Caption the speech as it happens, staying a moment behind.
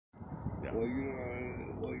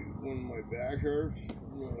Like when my back hurts,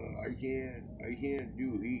 I can't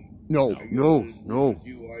do heat. No. Do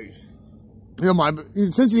ice. You know,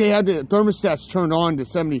 since they had the thermostats turned on to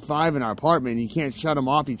 75 in our apartment, you can't shut them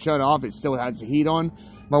off. You shut it off, it still has the heat on.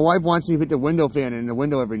 My wife wants me to put the window fan in the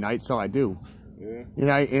window every night, so I do. Yeah.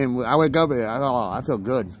 And I wake up and I feel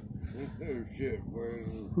good. Oh shit,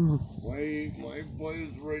 man. My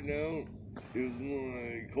place right now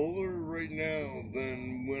is colder right now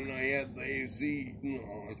than when I had the AC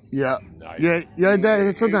on. Yeah. Nice. Yeah.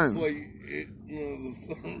 That's sometimes. It's like the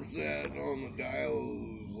thermostat on the dial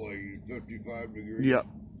is like 55 degrees. Yep.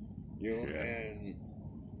 You know, Yeah. and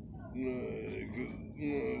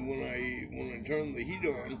when I turn the heat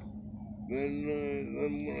on, then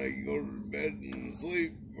when I go to bed and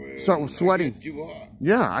sleep, Start sweating. I get too hot.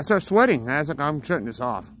 Yeah, I start sweating. I was like, I'm shutting this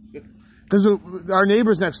off. Because our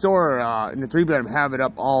neighbors next door in the 3-bedroom have it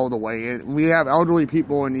up all the way. And we have elderly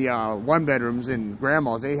people in the 1-bedrooms and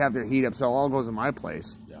grandmas. They have their heat up, so it all goes in my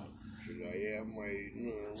place. Yeah. Should I have my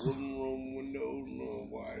living room windows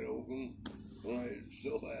wide open? I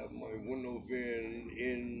still have my window fan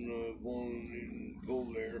in blowing in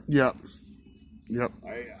cold air. Yep.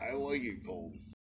 I like it cold.